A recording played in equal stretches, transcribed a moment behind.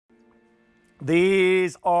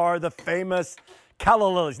These are the famous calla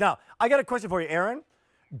lilies. Now, I got a question for you, Aaron.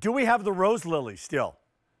 Do we have the rose lilies still?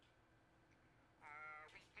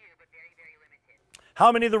 We do, but very, very limited.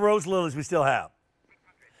 How many of the rose lilies we still have?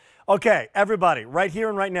 600. Okay, everybody, right here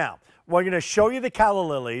and right now, we're going to show you the calla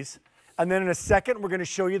lilies, and then in a second, we're going to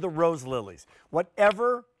show you the rose lilies.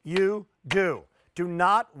 Whatever you do, do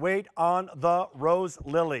not wait on the rose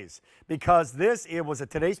lilies, because it was a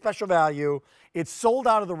today's special value. It's sold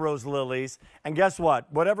out of the rose lilies, and guess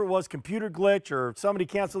what? Whatever it was, computer glitch or somebody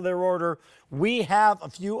canceled their order, we have a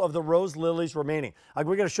few of the rose lilies remaining. We're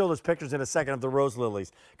going to show those pictures in a second of the rose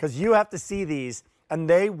lilies, because you have to see these, and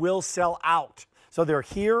they will sell out. So they're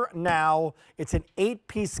here now. It's an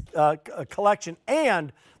 8-piece collection,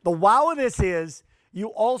 and the wow of this is you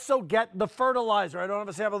also get the fertilizer. I don't have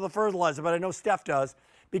a sample of the fertilizer, but I know Steph does,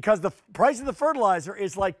 because the price of the fertilizer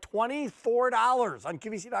is like $24 on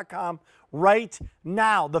QVC.com right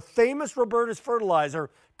now. The famous Roberta's fertilizer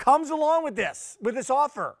comes along with this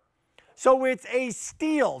offer. So it's a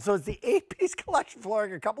steal. So it's the 8-piece collection for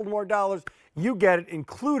like a couple more dollars. You get it,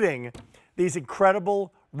 including these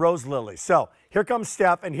incredible rose lilies. So here comes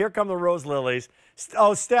Steph, and here come the rose lilies.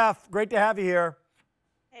 Oh, Steph, great to have you here.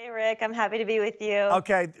 Hey, Rick, I'm happy to be with you.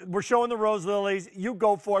 Okay, we're showing the rose lilies. You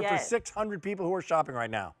go for it. Yes. For 600 people who are shopping right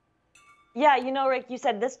now. Yeah, you know, Rick, you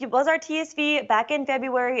said this was our TSV back in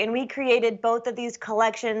February, and we created both of these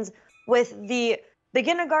collections with the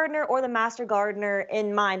beginner gardener or the master gardener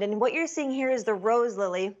in mind. And what you're seeing here is the rose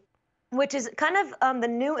lily, which is kind of the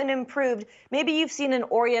new and improved. Maybe you've seen an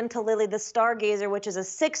oriental lily, the stargazer, which is a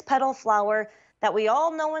 6-petal flower that we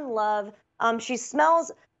all know and love. She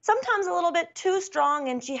smells sometimes a little bit too strong,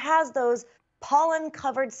 and she has those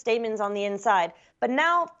pollen-covered stamens on the inside. But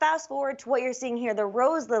now, fast forward to what you're seeing here, the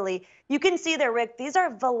rose lily. You can see there, Rick, these are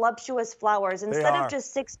voluptuous flowers. Instead of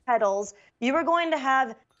just 6 petals, you are going to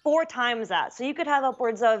have 4 times that. So you could have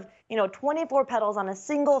upwards of, 24 petals on a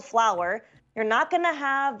single flower. You're not going to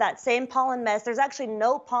have that same pollen mess. There's actually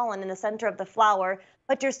no pollen in the center of the flower,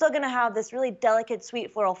 but you're still going to have this really delicate,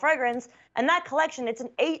 sweet floral fragrance. And that collection, it's an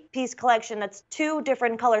 8-piece collection. That's 2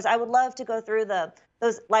 different colors. I would love to go through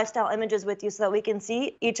those lifestyle images with you so that we can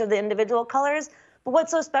see each of the individual colors. But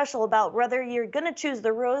what's so special about whether you're going to choose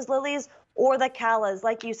the rose lilies or the callas,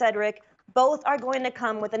 like you said, Rick, both are going to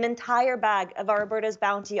come with an entire bag of our Roberta's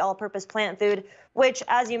Bounty all-purpose plant food, which,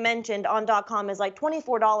 as you mentioned, on .com is like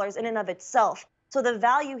 $24 in and of itself. So the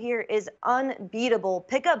value here is unbeatable.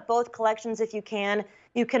 Pick up both collections if you can.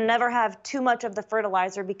 You can never have too much of the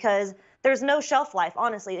fertilizer because there's no shelf life,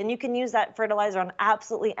 honestly, and you can use that fertilizer on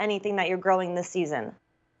absolutely anything that you're growing this season.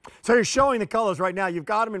 So you're showing the colors right now. You've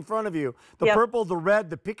got them in front of you. The purple, the red,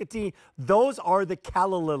 the picotee, those are the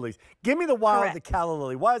calla lilies. Give me the wow of the calla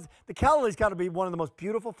lily. Why is the calla lily's got to be one of the most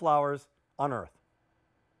beautiful flowers on earth?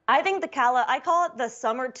 I think the calla, I call it the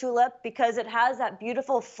summer tulip because it has that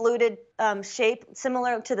beautiful fluted shape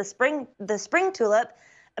similar to the spring tulip.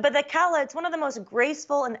 But the calla, it's one of the most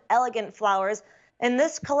graceful and elegant flowers. In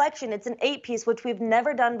this collection, it's an 8-piece, which we've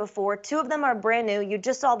never done before. 2 of them are brand new. You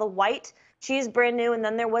just saw the white. She's brand new. And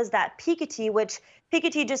then there was that picotee, which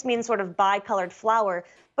picotee just means sort of bi-colored flower.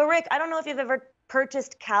 But Rick, I don't know if you've ever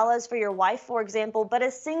purchased callas for your wife, for example, but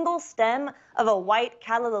a single stem of a white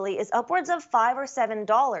calla lily is upwards of $5 or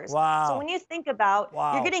 $7. Wow. So when you think about,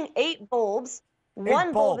 you're getting 8 bulbs.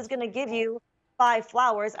 One bulb is going to give you 5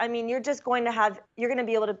 flowers. I mean, you're going to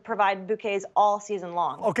be able to provide bouquets all season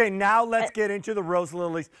long. Okay, now let's get into the rose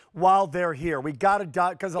lilies while they're here. We got to,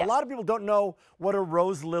 because a lot of people don't know what a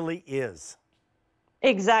rose lily is.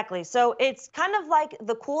 Exactly. So it's kind of like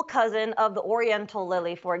the cool cousin of the oriental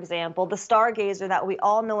lily, for example, the stargazer that we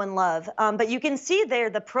all know and love. But you can see there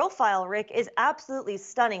the profile, Rick, is absolutely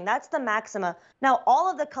stunning. That's the maxima. Now, all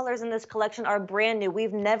of the colors in this collection are brand new.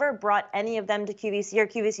 We've never brought any of them to QVC or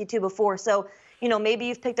QVC2 before. So, maybe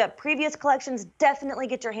you've picked up previous collections. Definitely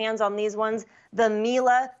get your hands on these ones. The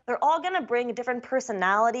Mila, they're all going to bring a different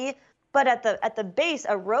personality. But at the base,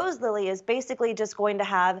 a rose lily is basically just going to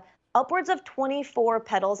have upwards of 24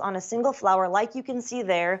 petals on a single flower, like you can see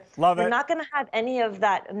there. Love it. You're not going to have any of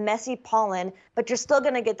that messy pollen, but you're still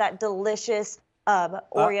going to get that delicious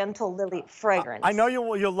oriental lily fragrance. I know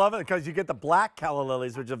you'll love it because you get the black calla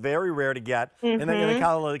lilies, which are very rare to get in the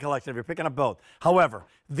calla lily collection if you're picking up both. However,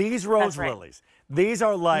 these rose lilies, these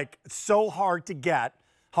are like so hard to get.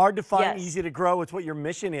 Hard to find, easy to grow. It's what your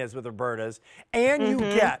mission is with Roberta's. And you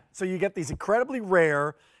get these incredibly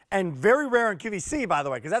rare and very rare in QVC, by the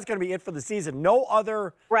way, because that's going to be it for the season. No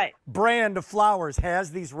other brand of flowers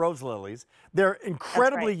has these rose lilies. They're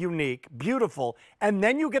incredibly unique, beautiful, and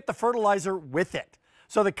then you get the fertilizer with it.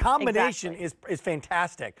 So the combination is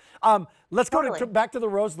fantastic. Let's go back to the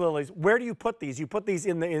rose lilies. Where do you put these? You put these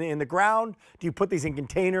in the ground? Do you put these in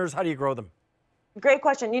containers? How do you grow them? Great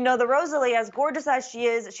question. You know, the rose lily, as gorgeous as she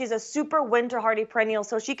is, she's a super winter hardy perennial,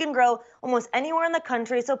 so she can grow almost anywhere in the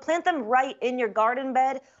country. So plant them right in your garden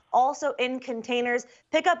bed, also in containers.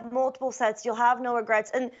 Pick up multiple sets. You'll have no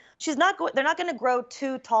regrets. And they're not going to grow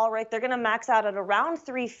too tall, right? They're going to max out at around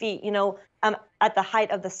 3 feet, you know, at the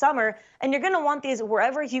height of the summer. And you're going to want these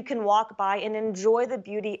wherever you can walk by and enjoy the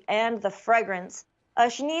beauty and the fragrance.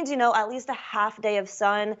 She needs, you know, at least a half day of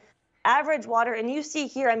sun, average water. And you see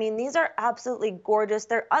here, I mean, these are absolutely gorgeous.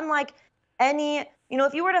 They're unlike any, you know,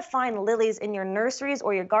 if you were to find lilies in your nurseries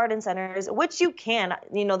or your garden centers, which you can,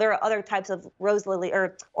 you know, there are other types of rose lily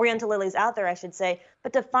or oriental lilies out there, I should say,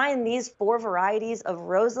 but to find these 4 varieties of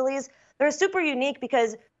rose lilies, they're super unique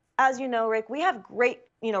because, as you know, Rick, we have great,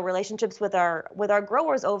 you know, relationships with our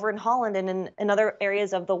growers over in Holland and in other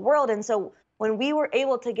areas of the world. And so when we were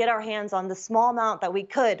able to get our hands on the small amount that we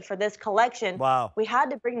could for this collection, we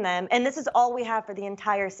had to bring them, and this is all we have for the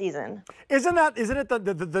entire season. Isn't it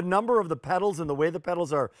the number of the petals and the way the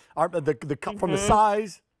petals are from the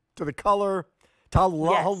size to the color to how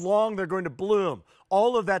long they're going to bloom?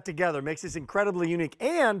 All of that together makes this incredibly unique.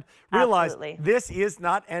 And realize this is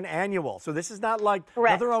not an annual. So this is not like,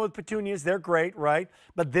 nothing wrong with petunias. They're great, right?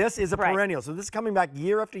 But this is a perennial. So this is coming back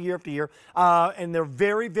year after year after year. And they're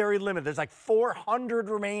very, very limited. There's like 400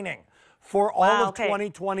 remaining for all of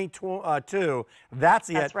 2022. That's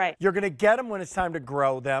it. That's right. You're going to get them when it's time to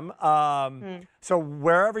grow them. So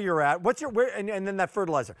wherever you're at, and then that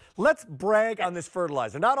fertilizer. Let's brag on this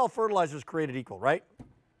fertilizer. Not all fertilizer is created equal, right?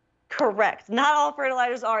 Correct. Not all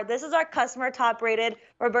fertilizers are. This is our customer top rated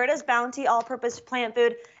Roberta's Bounty all-purpose plant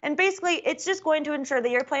food. And basically, it's just going to ensure that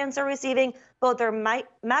your plants are receiving both their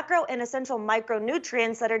macro and essential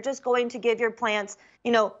micronutrients that are just going to give your plants,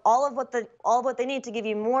 you know, all of what they need to give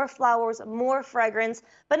you more flowers, more fragrance,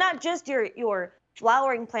 but not just your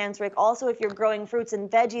flowering plants, Rick. Also, if you're growing fruits and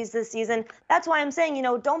veggies this season, that's why I'm saying, you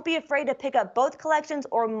know, don't be afraid to pick up both collections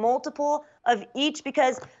or multiple of each,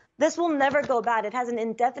 because this will never go bad. It has an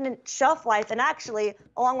indefinite shelf life. And actually,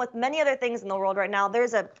 along with many other things in the world right now,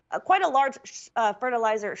 there's quite a large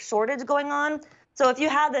fertilizer shortage going on. So if you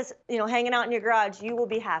have this, you know, hanging out in your garage, you will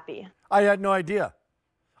be happy. I had no idea.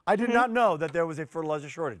 I did not know that there was a fertilizer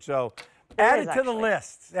shortage. So add it to the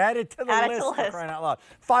list. Add it to the list. For crying out loud.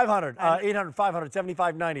 500, 800, 500,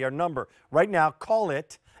 7590, our number. Right now, call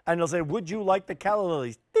it, and they'll say, would you like the calla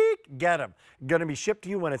lilies? Get them. Going to be shipped to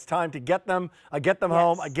you when it's time to get them.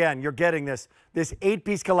 Home. Again, you're getting this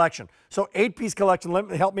 8-piece collection. So 8-piece collection.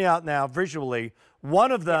 Help me out now visually.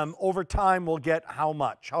 One of them over time will get how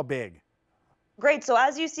much? How big? Great. So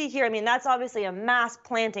as you see here, I mean, that's obviously a mass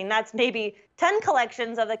planting. That's maybe 10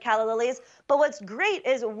 collections of the calla lilies. But what's great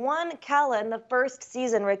is 1 calla in the first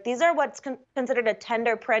season, Rick. These are what's considered a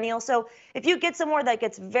tender perennial. So if you get somewhere that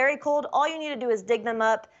gets very cold, all you need to do is dig them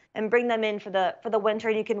up and bring them in for the winter,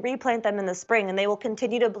 and you can replant them in the spring, and they will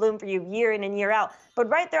continue to bloom for you year in and year out. But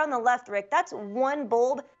right there on the left, Rick, that's 1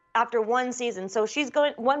 bulb after 1 season. So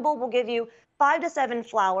 1 bulb will give you 5 to 7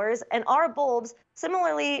 flowers, and our bulbs,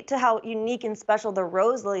 similarly to how unique and special the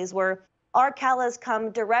rose lilies were, our callas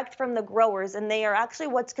come direct from the growers, and they are actually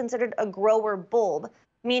what's considered a grower bulb,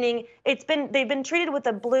 meaning they've been treated with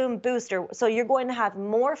a bloom booster. So you're going to have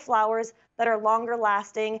more flowers that are longer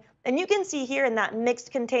lasting. And you can see here in that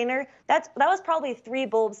mixed container, that was probably 3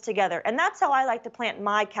 bulbs together. And that's how I like to plant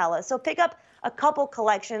my callas. So pick up a couple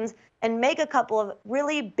collections and make a couple of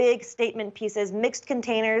really big statement pieces, mixed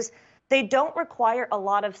containers. They don't require a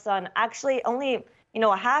lot of sun. Actually, only, you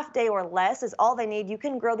know, a half day or less is all they need. You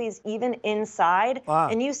can grow these even inside. Wow.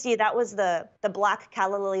 And you see that was the black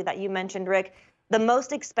calla lily that you mentioned, Rick. The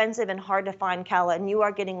most expensive and hard to find calla, and you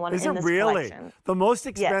are getting one in this collection. Is it really? The most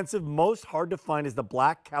expensive, most hard to find is the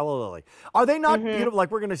black calla lily. Are they not beautiful?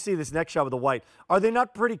 Like we're going to see this next shot with the white. Are they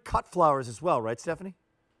not pretty cut flowers as well, right, Stephanie?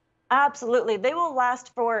 Absolutely. They will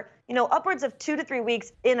last for, you know, upwards of 2 to 3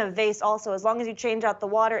 weeks in a vase also, as long as you change out the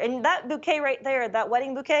water. And that bouquet right there, that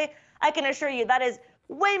wedding bouquet, I can assure you that is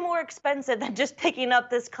way more expensive than just picking up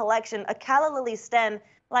this collection. A calla lily stem,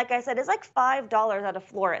 like I said, is like $5 at a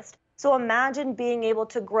florist. So imagine being able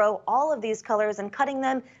to grow all of these colors and cutting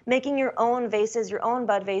them, making your own vases, your own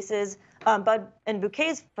bud vases, bud and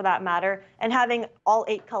bouquets for that matter, and having all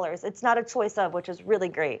 8 colors. It's not a choice of, which is really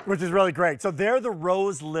great. Which is really great. So they're the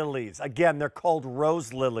rose lilies. Again, they're called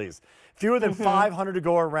rose lilies. Fewer than 500 to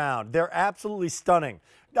go around. They're absolutely stunning.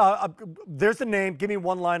 There's the name. Give me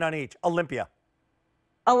 1 line on each. Olympia.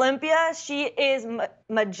 Olympia, she is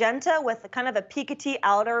magenta with kind of a peakety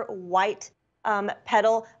outer white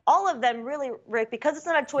petal. All of them really, Rick, because it's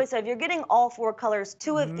not a choice of, you're getting all 4 colors,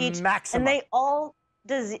 2 of each, Maxima. and they all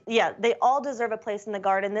deserve a place in the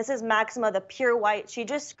garden. This is Maxima, the pure white. She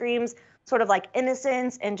just screams sort of like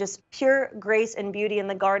innocence and just pure grace and beauty in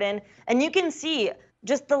the garden. And you can see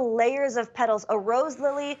just the layers of petals. A rose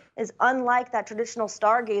lily is unlike that traditional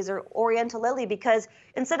stargazer oriental lily because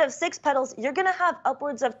instead of 6 petals, you're going to have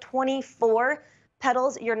upwards of 24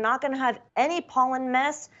 petals. You're not going to have any pollen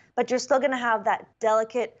mess, but you're still going to have that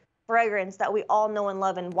delicate fragrance that we all know and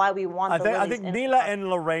love and why we want the lilies. I think Mila and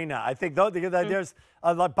Lorena, I think there's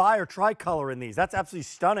a bi or tricolor in these. That's absolutely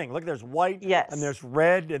stunning. Look, there's white and there's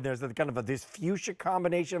red and there's kind of this fuchsia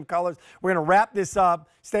combination of colors. We're going to wrap this up.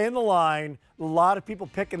 Stay in the line. A lot of people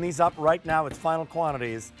picking these up right now. It's final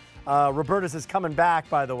quantities. Roberta's is coming back,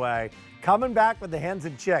 by the way. Coming back with the hens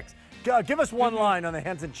and chicks. Give us one line on the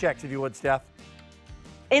hens and chicks, if you would, Steph.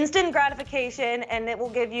 Instant gratification, and it will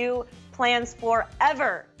give you plans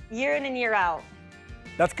forever, year in and year out.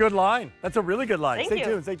 That's a good line. That's a really good line. Thank Stay you.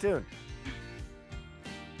 tuned. Stay tuned.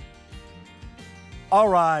 All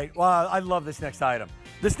right. Well, I love this next item.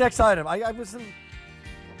 This next item, I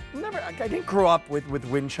didn't grow up with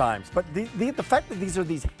wind chimes, but the fact that these are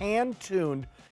these hand-tuned